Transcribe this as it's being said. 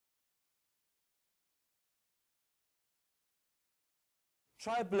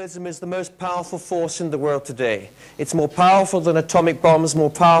Tribalism is the most powerful force in the world today. It's more powerful than atomic bombs,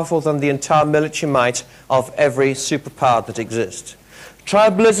 more powerful than the entire military might of every superpower that exists.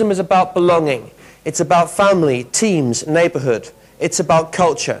 Tribalism is about belonging. It's about family, teams, neighborhood. It's about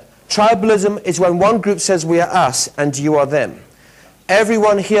culture. Tribalism is when one group says we are us and you are them.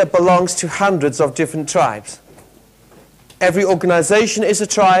 Everyone here belongs to hundreds of different tribes. Every organization is a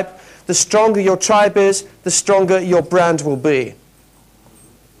tribe. The stronger your tribe is, the stronger your brand will be.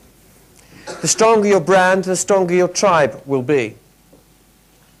 The stronger your brand, the stronger your tribe will be.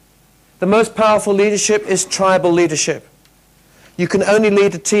 The most powerful leadership is tribal leadership. You can only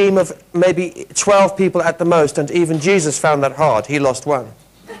lead a team of maybe 12 people at the most, and even Jesus found that hard. He lost one.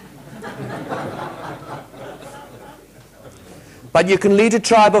 But you can lead a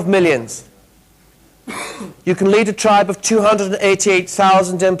tribe of millions. You can lead a tribe of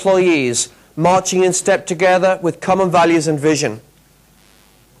 288,000 employees marching in step together with common values and vision.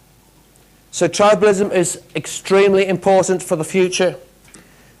 So tribalism is extremely important for the future,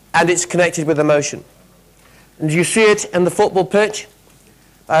 and it's connected with emotion. And you see it in the football pitch.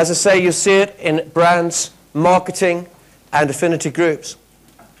 As I say, you see it in brands, marketing, and affinity groups.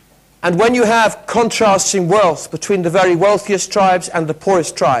 And when you have contrasting wealth between the very wealthiest tribes and the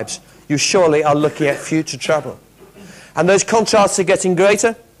poorest tribes, you surely are looking at future trouble. And those contrasts are getting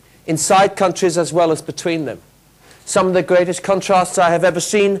greater inside countries as well as between them. Some of the greatest contrasts I have ever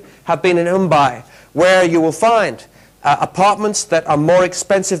seen have been in Mumbai, where you will find apartments that are more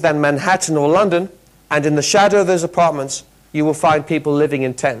expensive than Manhattan or London, and in the shadow of those apartments, you will find people living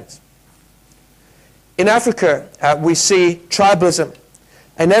in tents. In Africa, we see tribalism.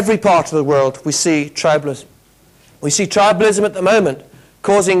 In every part of the world, we see tribalism. We see tribalism at the moment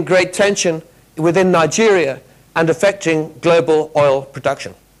causing great tension within Nigeria and affecting global oil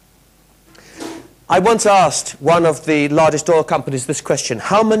production. I once asked one of the largest oil companies this question: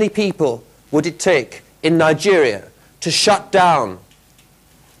 how many people would it take in Nigeria to shut down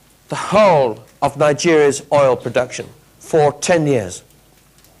the whole of Nigeria's oil production for 10 years?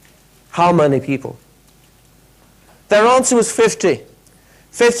 How many people? Their answer was 50.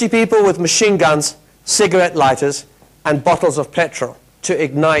 50 people with machine guns, cigarette lighters, and bottles of petrol to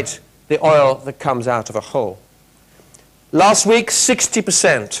ignite the oil that comes out of a hole. Last week,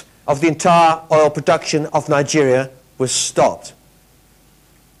 60% of the entire oil production of Nigeria was stopped.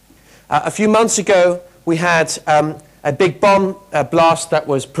 A few months ago, we had a big bomb blast that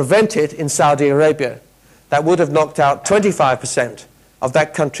was prevented in Saudi Arabia that would have knocked out 25% of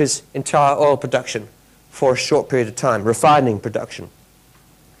that country's entire oil production for a short period of time, refining production.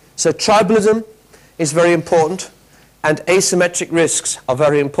 So tribalism is very important, and asymmetric risks are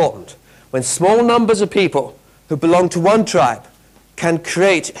very important. When small numbers of people who belong to one tribe can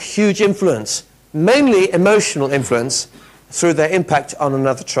create huge influence, mainly emotional influence, through their impact on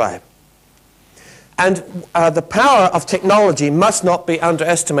another tribe. And the power of technology must not be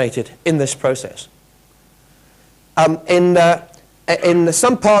underestimated in this process. In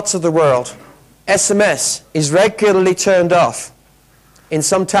some parts of the world, SMS is regularly turned off in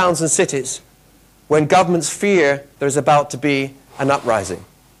some towns and cities when governments fear there's about to be an uprising.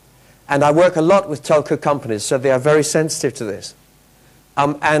 And I work a lot with telco companies, so they are very sensitive to this.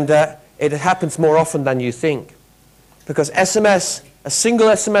 It happens more often than you think. Because SMS, a single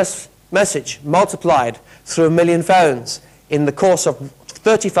SMS message multiplied through 1 million phones in the course of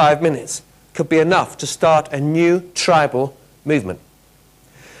 35 minutes could be enough to start a new tribal movement.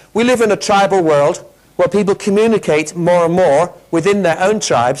 We live in a tribal world where people communicate more and more within their own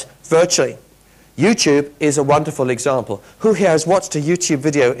tribes virtually. YouTube is a wonderful example. Who here has watched a YouTube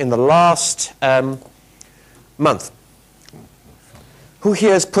video in the last month? Who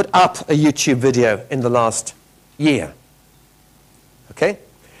here has put up a YouTube video in the last year? Okay?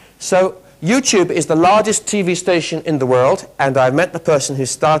 So YouTube is the largest TV station in the world, and I've met the person who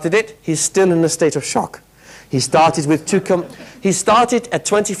started it. He's still in a state of shock. He started at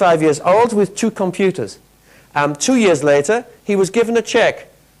 25 years old with 2 computers. 2 years later, he was given a check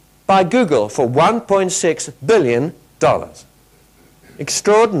by Google for $1.6 billion.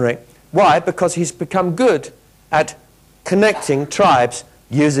 Extraordinary. Why? Because he's become good at connecting tribes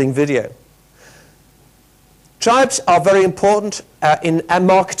using video. Tribes are very important in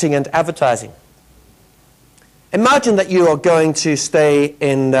marketing and advertising. Imagine that you are going to stay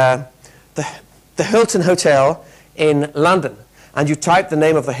in the Hilton Hotel in London, and you type the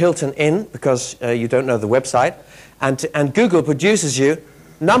name of the Hilton in because you don't know the website, and Google produces you.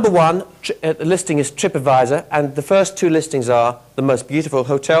 Number 1 listing is TripAdvisor, and the first 2 listings are the most beautiful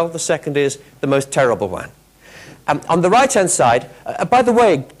hotel, the second is the most terrible one. On the right-hand side, by the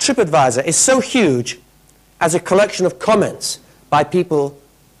way, TripAdvisor is so huge as a collection of comments by people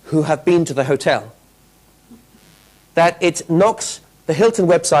who have been to the hotel that it knocks the Hilton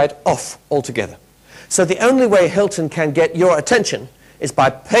website off altogether. So the only way Hilton can get your attention is by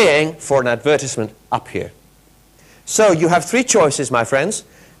paying for an advertisement up here. So you have three choices, my friends,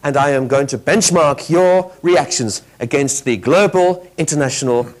 and I am going to benchmark your reactions against the global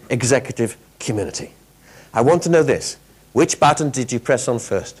international executive community. I want to know this. Which button did you press on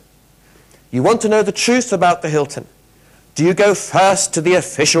first? You want to know the truth about the Hilton. Do you go first to the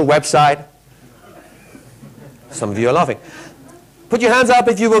official website? Some of you are laughing. Put your hands up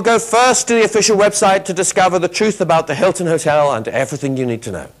if you will go first to the official website to discover the truth about the Hilton Hotel and everything you need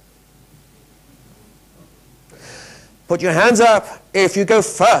to know. Put your hands up if you go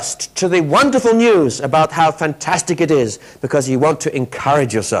first to the wonderful news about how fantastic it is because you want to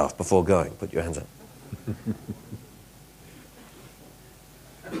encourage yourself before going. Put your hands up.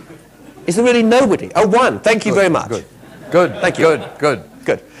 Is there really nobody? Oh, one. Thank you very much. Good. Good. Thank you. Good. Good.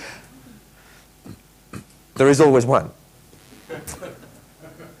 Good. There is always one.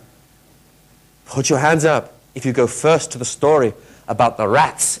 Put your hands up if you go first to the story about the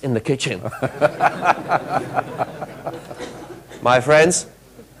rats in the kitchen. My friends,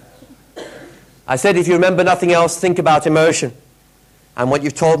 I said if you remember nothing else, think about emotion. And what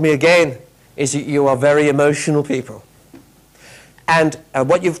you've told me again is that you are very emotional people. And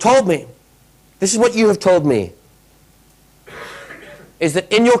what you've told me, this is what you have told me, is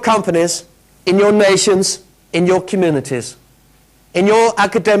that in your companies, in your nations, in your communities, in your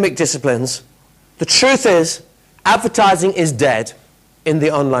academic disciplines, the truth is advertising is dead in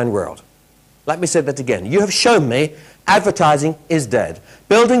the online world. Let me say that again. You have shown me advertising is dead.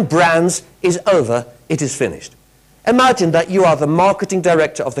 Building brands is over. It is finished. Imagine that you are the marketing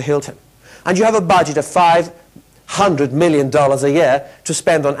director of the Hilton and you have a budget of $500 million a year to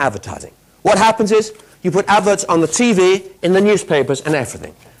spend on advertising. What happens is you put adverts on the TV, in the newspapers and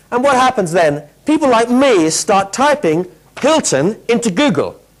everything. And what happens then? People like me start typing Hilton into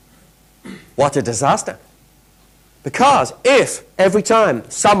Google. What a disaster. Because if every time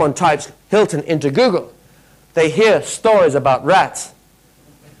someone types Hilton into Google, they hear stories about rats,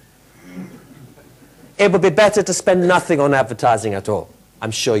 it would be better to spend nothing on advertising at all.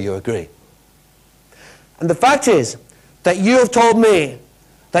 I'm sure you agree. And the fact is that you have told me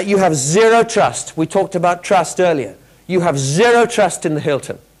that you have zero trust. We talked about trust earlier. You have zero trust in the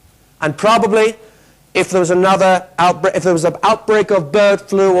Hilton. And probably if there was another outbreak, if there was an outbreak of bird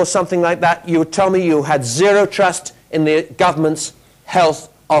flu or something like that, you would tell me you had zero trust in the government's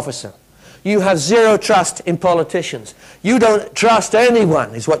health officer. You have zero trust in politicians. You don't trust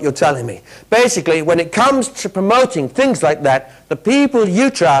anyone, is what you're telling me. Basically, when it comes to promoting things like that, the people you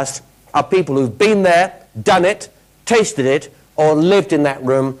trust are people who've been there, done it, tasted it, or lived in that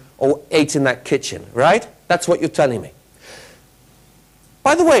room, or ate in that kitchen, right? That's what you're telling me.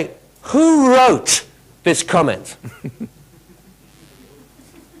 By the way, who wrote this comment?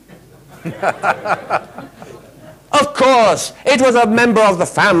 Of course, it was a member of the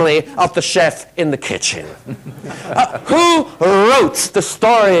family of the chef in the kitchen. Who wrote the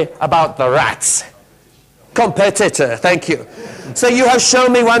story about the rats? Competitor, thank you. So you have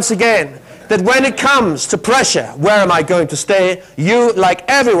shown me once again that when it comes to pressure, where am I going to stay, you, like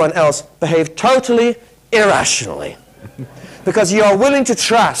everyone else, behave totally irrationally. Because you are willing to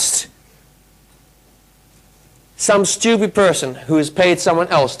trust some stupid person who has paid someone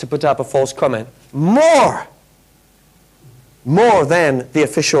else to put up a false comment more than the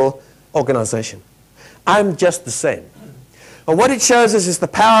official organization. I'm just the same. And what it shows us is the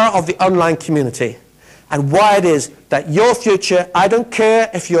power of the online community and why it is that your future, I don't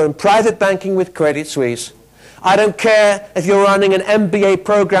care if you're in private banking with Credit Suisse, I don't care if you're running an MBA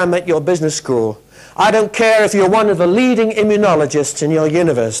program at your business school, I don't care if you're one of the leading immunologists in your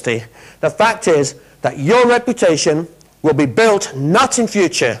university. The fact is that your reputation will be built not in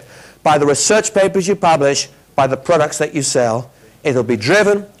future by the research papers you publish, by the products that you sell. It'll be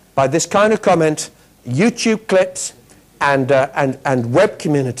driven by this kind of comment, YouTube clips, and web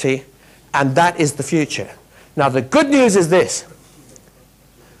community, and that is the future. Now, the good news is this.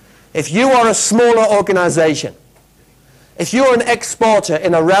 If you are a smaller organization, if you're an exporter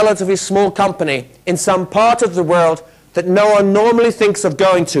in a relatively small company in some part of the world that no one normally thinks of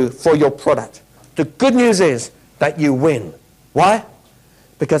going to for your product, the good news is that you win. Why?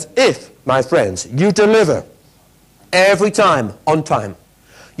 Because if, my friends, you deliver every time on time,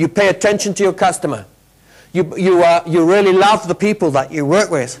 you pay attention to your customer, you really love the people that you work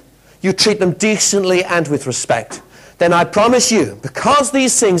with, you treat them decently and with respect, then I promise you, because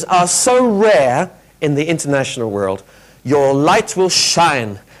these things are so rare in the international world, your light will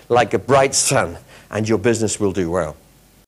shine like a bright sun and your business will do well.